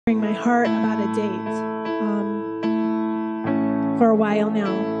my heart about a date for a while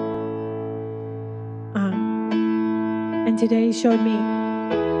now. And today he showed me,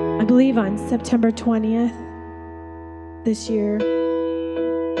 I believe on September 20th this year,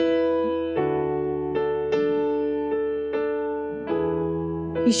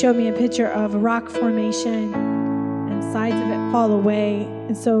 he showed me a picture of a rock formation and sides of it fall away.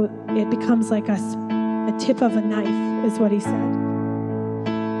 And so it becomes like a tip of a knife is what he said.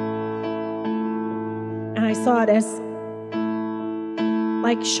 And I saw it as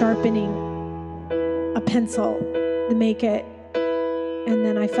like sharpening a pencil to make it. And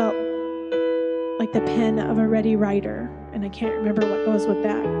then I felt like the pen of a ready writer. And I can't remember what goes with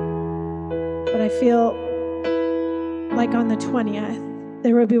that. But I feel like on the 20th,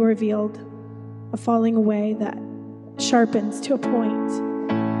 there will be revealed a falling away that sharpens to a point.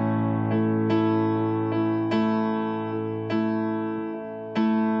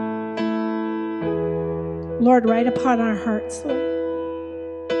 Lord, write upon our hearts, Lord.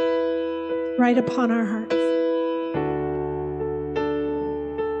 Write upon our hearts.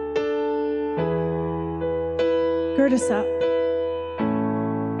 Gird us up.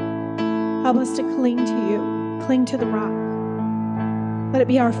 Help us to cling to you, cling to the rock. Let it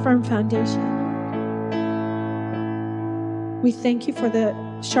be our firm foundation. We thank you for the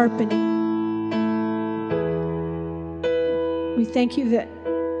sharpening. We thank you that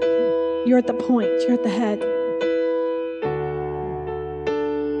you're at the point, you're at the head.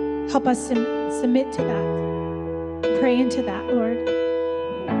 Help us submit to that. Pray into that, Lord.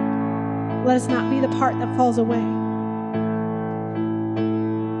 Let us not be the part that falls away.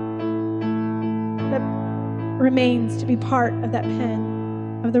 That remains to be part of that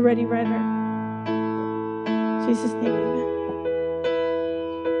pen of the ready writer. In Jesus' name, amen.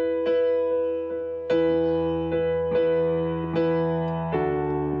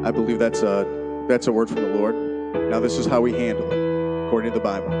 I believe that's a word from the Lord. Now this is how we handle it, according to the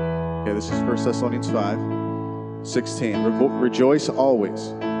Bible. Okay, this is 1 Thessalonians 5:16. Rejoice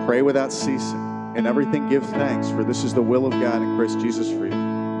always, pray without ceasing, in everything give thanks, for this is the will of God in Christ Jesus for you.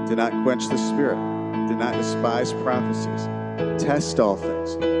 Do not quench the spirit, do not despise prophecies, test all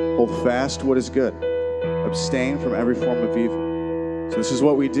things, hold fast what is good, abstain from every form of evil. So this is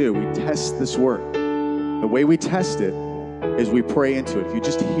what we do. We test this word. The way we test it is we pray into it. If you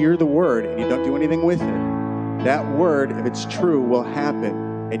just hear the word and you don't do anything with it, that word, if it's true, will happen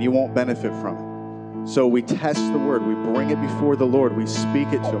and you won't benefit from it. So we test the word. We bring it before the Lord. We speak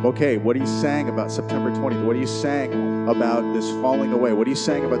it to him. Okay, what are you saying about September 20th? What are you saying about this falling away? What are you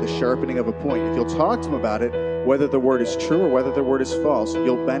saying about the sharpening of a point? If you'll talk to him about it, whether the word is true or whether the word is false,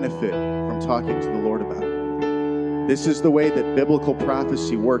 you'll benefit from talking to the Lord about it. This is the way that biblical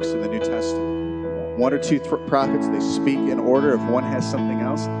prophecy works in the New Testament. One or two prophets, they speak in order. If one has something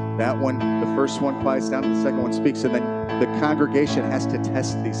else, that one, the first one quiets down, the second one speaks, and then the congregation has to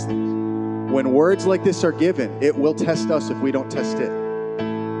test these things. When words like this are given, it will test us if we don't test it.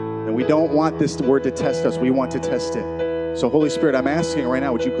 And we don't want this word to test us. We want to test it. So Holy Spirit, I'm asking right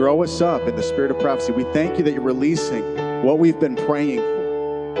now, would you grow us up in the spirit of prophecy? We thank you that you're releasing what we've been praying for.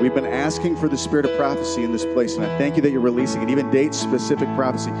 We've been asking for the spirit of prophecy in this place, and I thank you that you're releasing it, even date-specific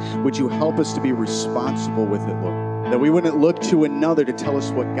prophecy. Would you help us to be responsible with it, Lord? That we wouldn't look to another to tell us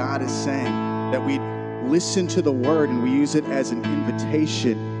what God is saying, that we'd listen to the word and we use it as an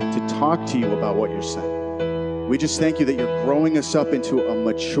invitation to talk to you about what you're saying. We just thank you that you're growing us up into a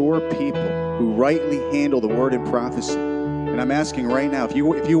mature people who rightly handle the word and prophecy. And I'm asking right now, if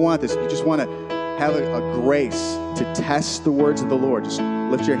you want this, if you just want to have a grace to test the words of the Lord, just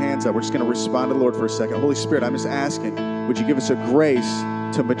lift your hands up. We're just going to respond to the Lord for a second. Holy Spirit, I'm just asking, would you give us a grace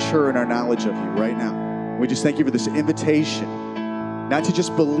to mature in our knowledge of you right now? We just thank you for this invitation, not to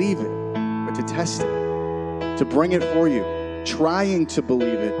just believe it, but to test it, to bring it for you, trying to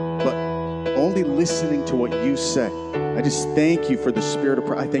believe it, but only listening to what you say. I just thank you for the spirit of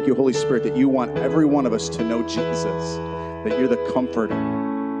prayer. I thank you, Holy Spirit, that you want every one of us to know Jesus, that you're the comforter,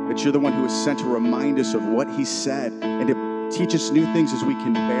 that you're the one who is sent to remind us of what he said and to teach us new things as we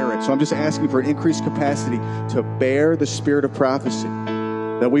can bear it. So I'm just asking for an increased capacity to bear the spirit of prophecy,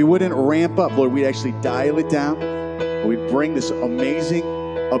 that we wouldn't ramp up, Lord, we'd actually dial it down. We'd bring this amazing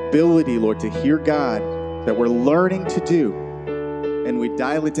ability, Lord, to hear God that we're learning to do, and we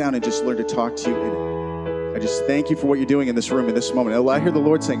dial it down and just learn to talk to you in it. I just thank you for what you're doing in this room, in this moment. I hear the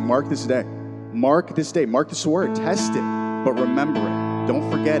Lord saying, mark this day. Mark this day. Mark this word. Test it, but remember it. Don't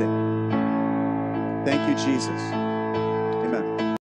forget it. Thank you, Jesus.